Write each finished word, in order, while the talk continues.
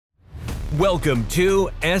Welcome to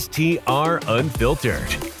STR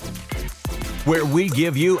Unfiltered, where we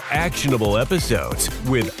give you actionable episodes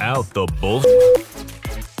without the bullshit.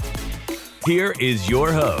 Here is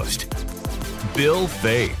your host, Bill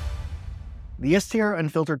Faith. The STR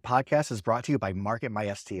Unfiltered podcast is brought to you by Market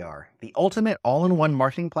My STR, the ultimate all-in-one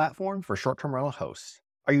marketing platform for short-term rental hosts.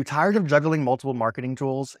 Are you tired of juggling multiple marketing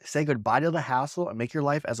tools? Say goodbye to the hassle and make your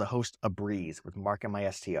life as a host a breeze with Market My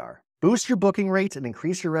STR. Boost your booking rates and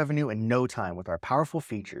increase your revenue in no time with our powerful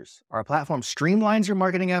features. Our platform streamlines your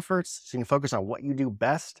marketing efforts so you can focus on what you do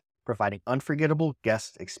best, providing unforgettable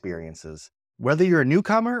guest experiences. Whether you're a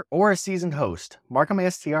newcomer or a seasoned host, Market My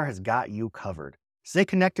STR has got you covered. Stay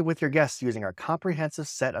connected with your guests using our comprehensive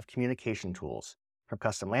set of communication tools. From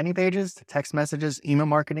custom landing pages to text messages, email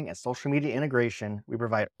marketing, and social media integration, we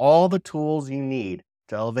provide all the tools you need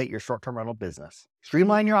to elevate your short-term rental business.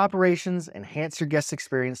 Streamline your operations, enhance your guest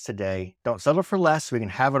experience today. Don't settle for less so we can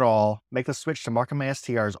have it all. Make the switch to Market My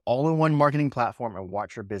STR's all-in-one marketing platform and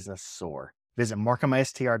watch your business soar. Visit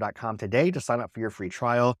marketmystr.com today to sign up for your free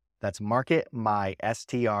trial. That's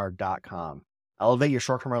marketmystr.com. Elevate your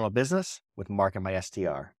short-term rental business with Market My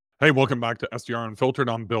STR. Hey, welcome back to STR Unfiltered.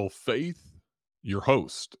 I'm Bill Faith, your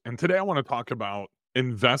host. And today I want to talk about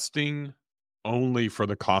investing only for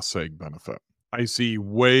the cost seg benefit. I see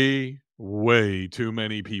way too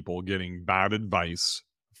many people getting bad advice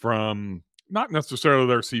from not necessarily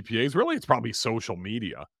their CPAs. Really, it's probably social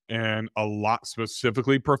media and a lot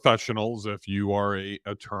specifically professionals. If you are a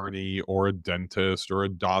attorney or a dentist or a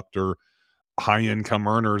doctor, high income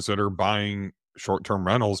earners that are buying short-term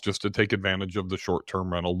rentals just to take advantage of the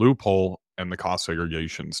short-term rental loophole and the cost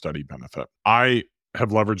segregation study benefit. I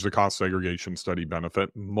have leveraged the cost segregation study benefit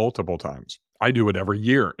multiple times. I do it every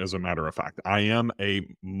year, as a matter of fact. I am a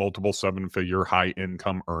multiple seven-figure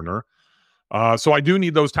high-income earner. So I do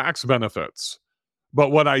need those tax benefits.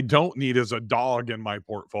 But what I don't need is a dog in my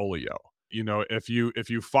portfolio. You know, if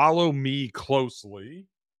you follow me closely,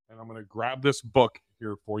 and I'm going to grab this book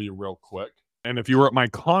here for you real quick. And if you were at my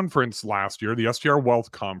conference last year, the STR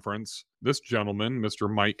Wealth Conference, this gentleman, Mr.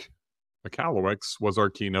 Mike McAllowicz, was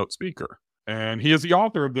our keynote speaker. And he is the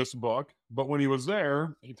author of this book. But when he was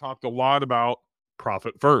there, he talked a lot about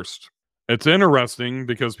profit first. It's interesting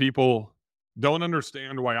because people don't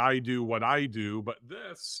understand why I do what I do, but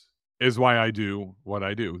this is why I do what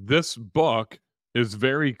I do. This book is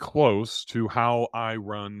very close to how I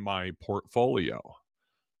run my portfolio.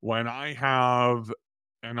 When I have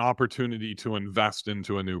an opportunity to invest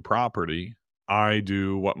into a new property, I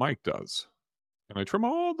do what Mike does. And I trim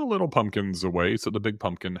all the little pumpkins away so the big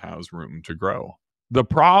pumpkin has room to grow. The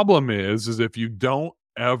problem is if you don't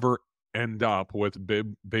ever end up with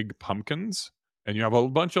big pumpkins and you have a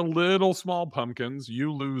bunch of little small pumpkins,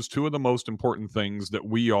 you lose two of the most important things that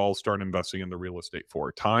we all start investing into real estate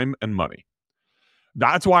for: time and money.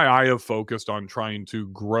 That's why I have focused on trying to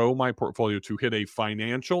grow my portfolio to hit a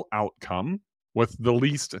financial outcome with the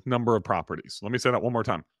least number of properties. Let me say that one more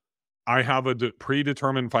time. I have a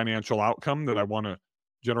predetermined financial outcome that I want to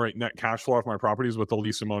generate net cash flow off my properties with the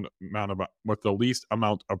least amount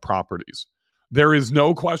of properties. There is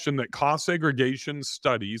no question that cost segregation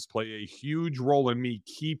studies play a huge role in me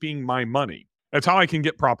keeping my money. That's how I can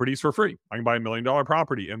get properties for free. I can buy $1 million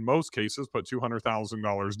property. In most cases, put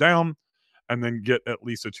 $200,000 down and then get at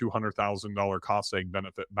least a $200,000 cost seg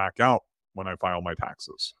benefit back out when I file my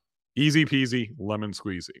taxes. Easy peasy, lemon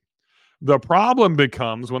squeezy. The problem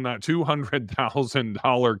becomes when that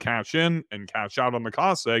 $200,000 cash in and cash out on the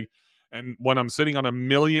cost seg, and when I'm sitting on $1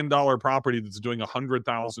 million property that's doing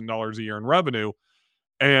 $100,000 a year in revenue,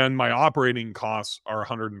 and my operating costs are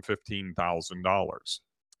 $115,000.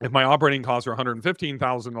 If my operating costs are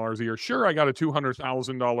 $115,000 a year, sure, I got a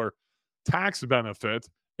 $200,000 tax benefit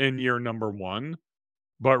in year number one.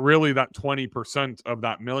 But really, that 20% of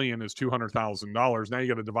that million is $200,000. Now you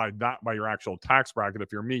got to divide that by your actual tax bracket.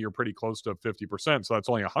 If you're me, you're pretty close to 50%. So that's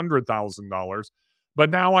only $100,000.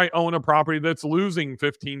 But now I own a property that's losing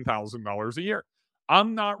 $15,000 a year.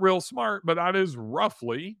 I'm not real smart, but that is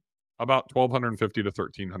roughly about $1,250 to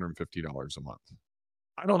 $1,350 a month.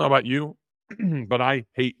 I don't know about you, but I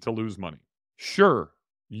hate to lose money. Sure,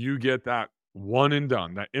 you get that one and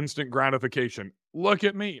done, that instant gratification. Look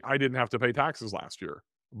at me. I didn't have to pay taxes last year.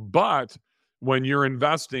 But when you're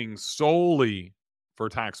investing solely for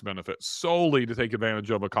tax benefits, solely to take advantage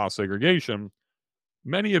of a cost segregation,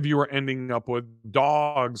 many of you are ending up with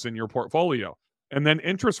dogs in your portfolio. And then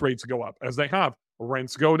interest rates go up as they have.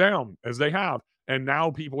 Rents go down as they have. And now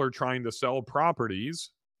people are trying to sell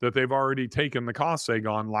properties that they've already taken the cost seg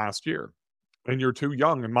on last year. And you're too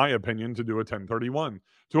young, in my opinion, to do a 1031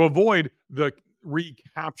 to avoid the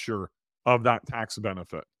recapture of that tax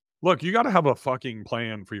benefit. Look, you got to have a fucking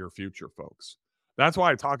plan for your future, folks. That's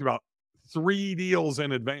why I talked about 3 deals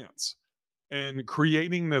in advance and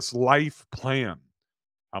creating this life plan.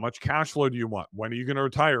 How much cash flow do you want? When are you going to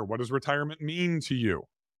retire? What does retirement mean to you?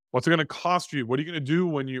 What's it going to cost you? What are you going to do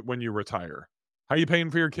when you retire? How are you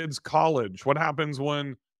paying for your kids' college? What happens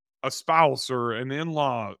when a spouse or an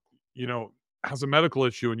in-law, you know, has a medical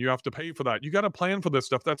issue and you have to pay for that? You got to plan for this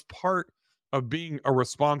stuff. That's part of being a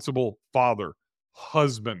responsible father,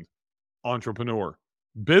 husband, entrepreneur,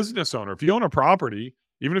 business owner. If you own a property,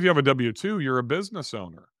 even if you have a W 2, you're a business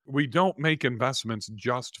owner. We don't make investments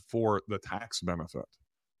just for the tax benefit.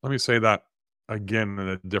 Let me say that again in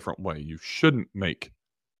a different way. You shouldn't make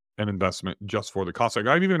an investment just for the cost. Like,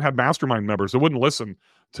 I've even had mastermind members that wouldn't listen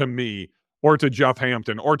to me or to Jeff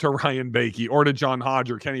Hampton or to Ryan Bakey or to John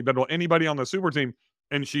Hodge or Kenny Bedwell, anybody on the super team.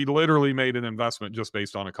 And she literally made an investment just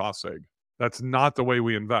based on a cost seg. That's not the way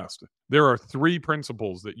we invest. There are 3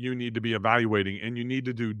 principles that you need to be evaluating, and you need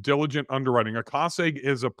to do diligent underwriting. A cost seg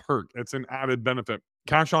is a perk. It's an added benefit.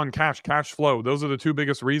 Cash on cash, cash flow. Those are the 2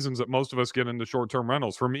 biggest reasons that most of us get into short-term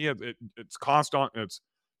rentals. For me, it's cash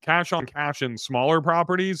on cash in smaller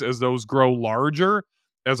properties. As those grow larger,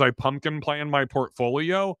 as I pumpkin plan my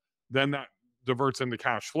portfolio, then that diverts into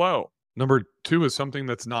cash flow. Number 2 is something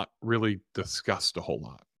that's not really discussed a whole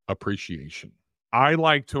lot: appreciation. I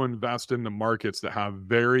like to invest in the markets that have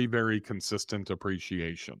very, very consistent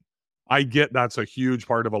appreciation. I get that's a huge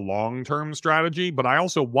part of a long-term strategy, but I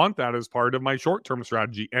also want that as part of my short-term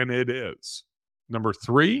strategy, and it is. Number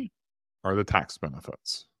 3 are the tax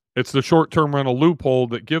benefits. It's the short-term rental loophole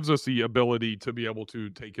that gives us the ability to be able to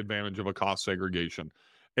take advantage of a cost segregation.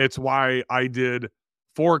 It's why I did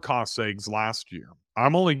 4 cost segs last year.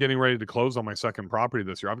 I'm only getting ready to close on my second property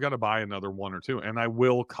this year. I've got to buy another 1 or 2, and I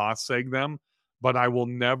will cost seg them, but I will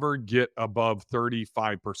never get above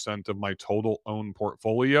 35% of my total owned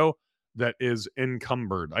portfolio that is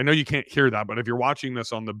encumbered. I know you can't hear that, but if you're watching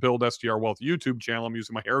this on the Build STR Wealth YouTube channel, I'm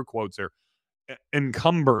using my air quotes here.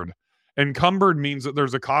 Encumbered. Encumbered means that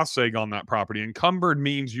there's a cost seg on that property. Encumbered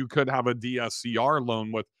means you could have a DSCR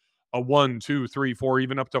loan with a 1, 2, 3, 4,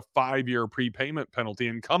 even up to 5-year prepayment penalty.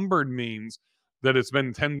 Encumbered means that it's been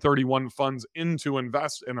 1031 funds in to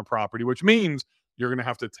invest in a property, which means you're going to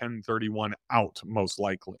have to 1031 out most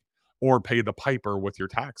likely, or pay the piper with your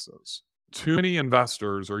taxes. Too many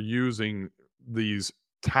investors are using these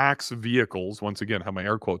tax vehicles, once again, have my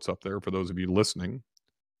air quotes up there for those of you listening,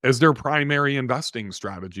 as their primary investing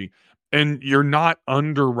strategy. And you're not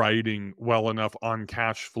underwriting well enough on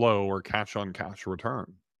cash flow or cash on cash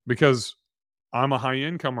return, because I'm a high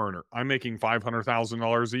income earner. I'm making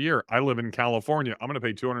 $500,000 a year. I live in California. I'm going to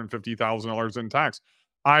pay $250,000 in tax.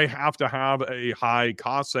 I have to have a high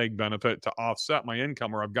cost seg benefit to offset my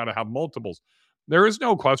income, or I've got to have multiples. There is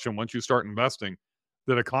no question once you start investing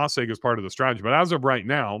that a cost seg is part of the strategy. But as of right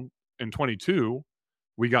now, in 22,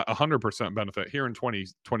 we got 100% benefit. Here in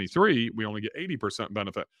 2023, we only get 80%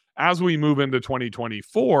 benefit. As we move into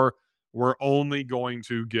 2024, we're only going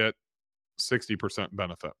to get 60%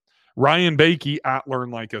 benefit. Ryan Bakey at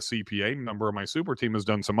Learn Like a CPA, member of my super team, has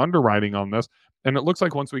done some underwriting on this, and it looks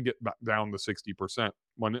like once we get back down to 60%,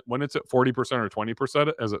 when it's at 40% or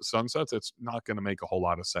 20% as it sunsets, it's not going to make a whole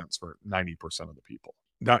lot of sense for 90% of the people.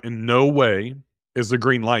 That in no way is the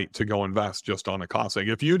green light to go invest just on a cost seg.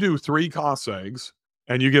 If you do 3 cost segs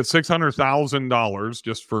and you get $600,000,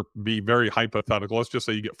 just for be very hypothetical, let's just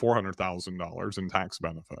say you get $400,000 in tax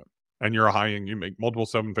benefit, and you're a high end, you make multiple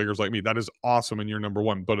 7 figures like me, that is awesome, and you're number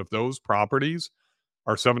 1. But if those properties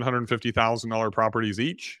are $750,000 properties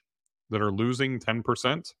each that are losing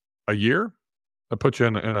 10% a year, that puts you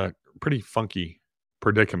in a pretty funky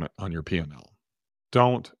predicament on your P&L.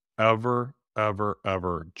 Don't ever, ever,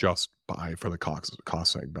 ever just buy for the cost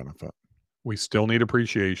seg benefit. We still need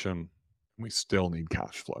appreciation. We still need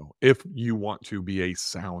cash flow if you want to be a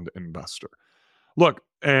sound investor. Look,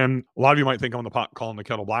 and a lot of you might think I'm on the pot calling the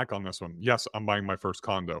kettle black on this one. Yes, I'm buying my first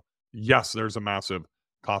condo. Yes, there's a massive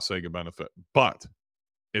cost seg benefit, but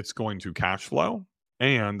it's going to cash flow,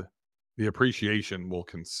 and the appreciation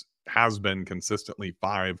has been consistently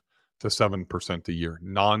 5 to 7% a year.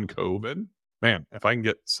 Non-COVID, man, if I can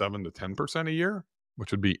get 7 to 10% a year,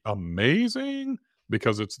 which would be amazing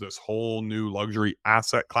because it's this whole new luxury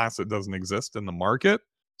asset class that doesn't exist in the market.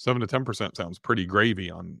 7 to 10% sounds pretty gravy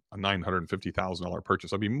on a $950,000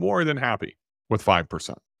 purchase. I'd be more than happy with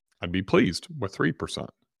 5%. I'd be pleased with 3%.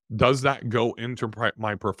 Does that go into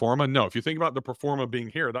my pro forma? No. If you think about the pro forma being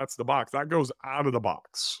here, that's the box. That goes out of the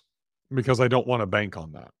box because I don't want to bank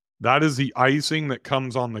on that. That is the icing that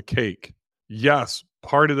comes on the cake. Yes,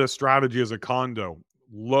 part of the strategy is a condo,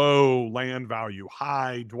 low land value,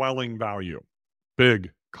 high dwelling value,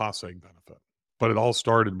 big cost seg benefit. But it all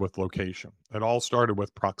started with location. It all started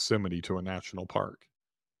with proximity to a national park.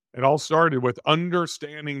 It all started with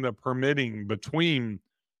understanding the permitting between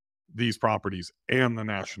these properties and the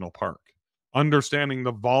national park, understanding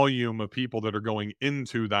the volume of people that are going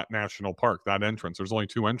into that national park, that entrance. There's only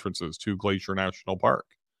 2 entrances to Glacier National Park.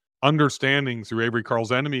 Understanding through Avery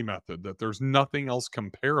Carl's enemy method that there's nothing else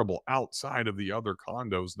comparable outside of the other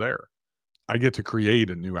condos there. I get to create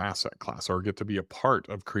a new asset class, or get to be a part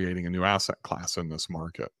of creating a new asset class in this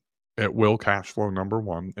market. It will cash flow, number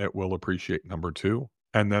 1. It will appreciate, number 2.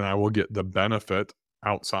 And then I will get the benefit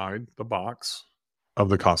outside the box of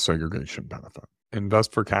the cost segregation benefit.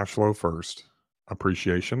 Invest for cash flow first,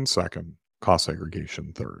 appreciation second, cost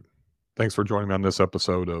segregation third. Thanks for joining me on this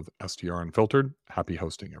episode of STR Unfiltered. Happy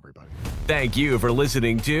hosting, everybody. Thank you for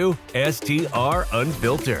listening to STR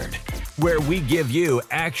Unfiltered, where we give you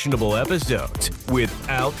actionable episodes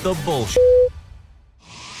without the bullshit.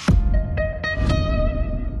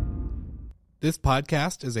 This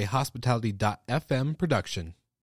podcast is a Hospitality.fm production.